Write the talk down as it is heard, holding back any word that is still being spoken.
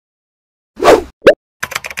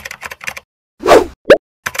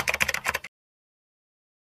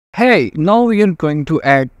Okay, now we are going to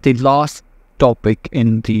add the last topic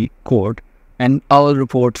in the code and our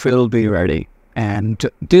report will be ready. And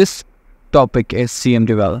this topic is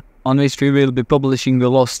CMDevel, on which we will be publishing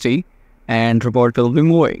velocity and report will be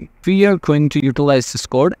moving. We are going to utilize this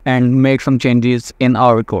code and make some changes in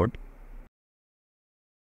our code.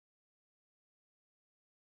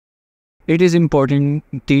 It is important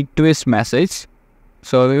the twist message.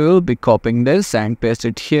 So we will be copying this and paste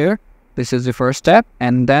it here. This is the first step,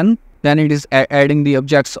 and then it is adding the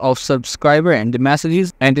objects of subscriber and the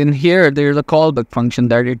messages, and in here there is a callback function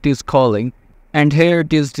that it is calling, and here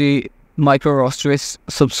it is the MicroROS twist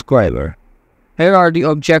subscriber. Here are the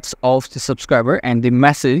objects of the subscriber and the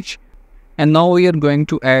message, and now we are going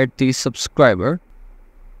to add the subscriber.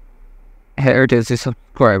 Here it is, the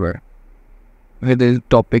subscriber with the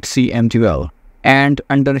topic CMDevel, and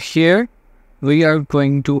under here we are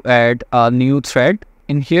going to add a new thread.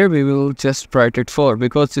 In here we will just write it for,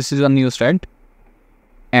 because this is a new thread,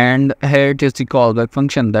 and here it is the callback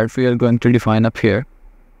function that we are going to define up here.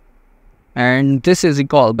 And this is the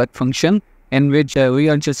callback function in which we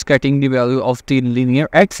are just getting the value of the linear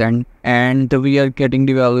x, and we are getting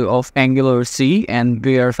the value of angular c, and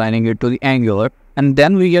we are assigning it to the angular, and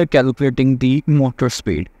then we are calculating the motor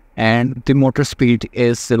speed, and the motor speed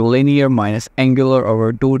is the linear minus angular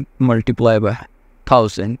over 2 multiplied by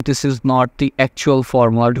 1000. This is not the actual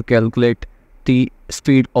formula to calculate the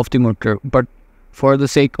speed of the motor, but for the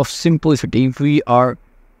sake of simplicity we are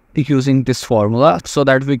using this formula so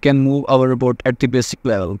that we can move our robot at the basic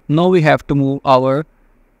level. Now we have to move our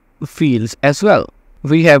fields as well.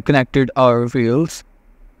 We have connected our fields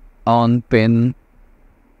on pin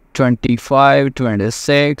 25,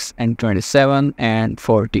 26 and 27 and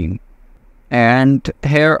 14, and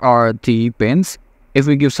here are the pins. If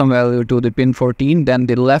we give some value to the pin 14, then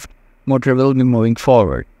the left motor will be moving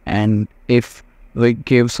forward, and if we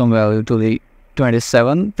give some value to the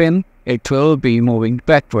 27 pin, it will be moving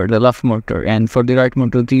backward, the left motor, and for the right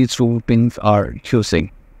motor these two pins are using.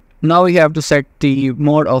 Now we have to set the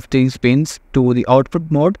mode of these pins to the output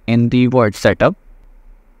mode in the void setup.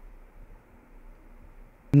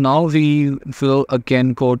 Now we will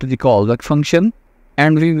again go to the callback function,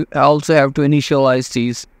 and we also have to initialize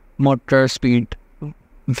these motor speed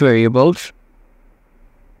variables,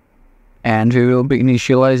 and we will be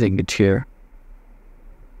initializing it here,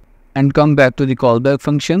 and come back to the callback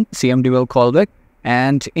function, CMDevel callback,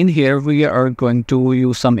 and in here we are going to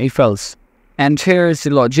use some if else. And here is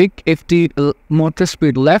the logic: if the motor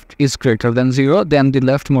speed left is greater than 0, then the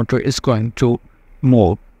left motor is going to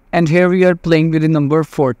move. And here we are playing with the number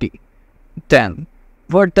 40. Then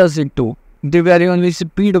what does it do? The value on which the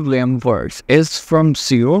PWM works is from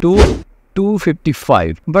 0 to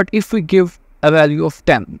 255, but if we give a value of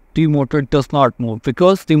 10, the motor does not move,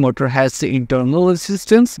 because the motor has the internal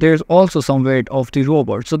resistance. There is also some weight of the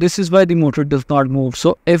robot, so this is why the motor does not move.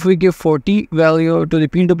 So if we give 40 value to the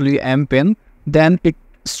PWM pin, then it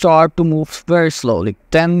start to move very slowly.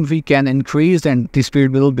 Then we can increase, and the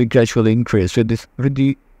speed will be gradually increased with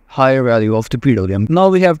the higher value of the PWM. Now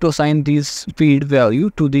we have to assign this speed value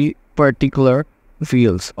to the particular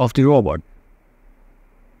fields of the robot.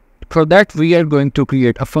 For that we are going to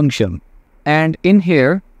create a function, and in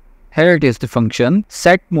here it is the function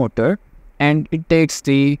set motor, and it takes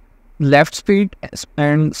the left speed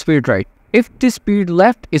and speed right. If the speed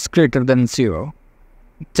left is greater than 0,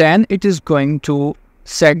 then it is going to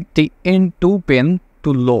set the in2 pin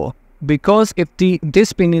to low, because if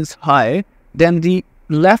this pin is high, then the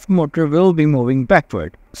left motor will be moving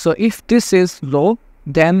backward. So if this is low,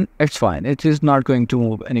 then it's fine, it is not going to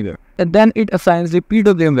move anywhere. And then it assigns the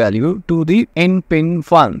PWM value to the in pin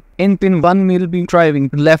 1. In pin 1 will be driving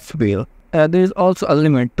left wheel. There is also a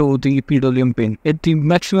limit to the PWM pin. The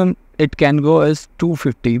maximum it can go is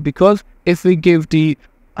 250, because if we give the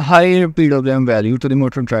higher PWM value to the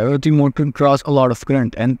motor driver, the motor draws a lot of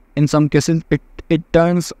current, and in some cases it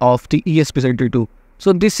turns off the ESP32.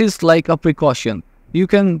 So this is like a precaution. You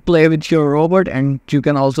can play with your robot, and you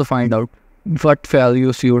can also find out what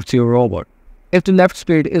value suits your robot. If the left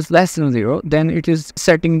speed is less than 0, then it is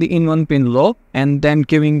setting the in1 pin low and then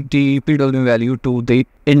giving the PWM value to the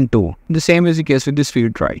in2. The same is the case with the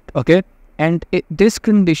speed right, okay? And this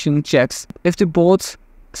condition checks if the both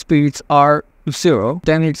speeds are 0,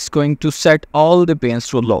 then it's going to set all the pins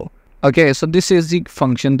to low. Okay, so this is the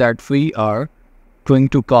function that we are going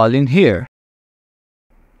to call in here.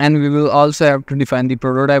 And we will also have to define the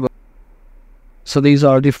prototype. So these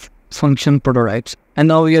are the function prototypes, and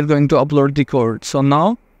now we are going to upload the code. So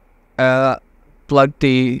now plug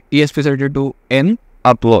the ESP32 in,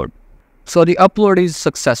 upload. So the upload is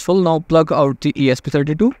successful. Now plug out the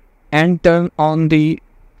ESP32 and turn on the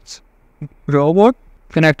robot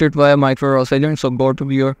connected via MicroROS agent. So go to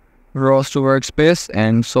your ROS2 workspace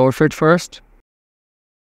and source it first.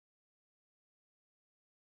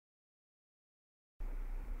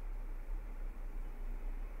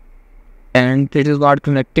 And it is not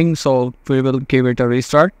connecting, so we will give it a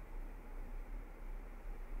restart.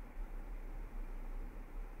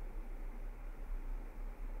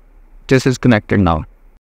 This is connected now.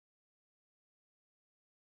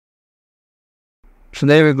 So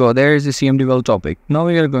there we go, there is the CMDevil topic. Now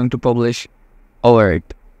we are going to publish over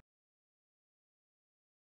it.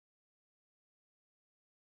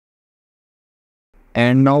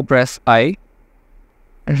 And now press I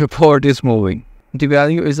and report is moving. The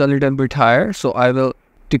value is a little bit higher, so I will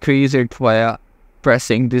decrease it via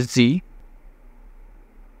pressing this Z.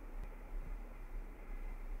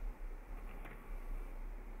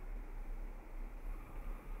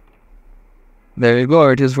 There you go,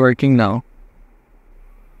 it is working now.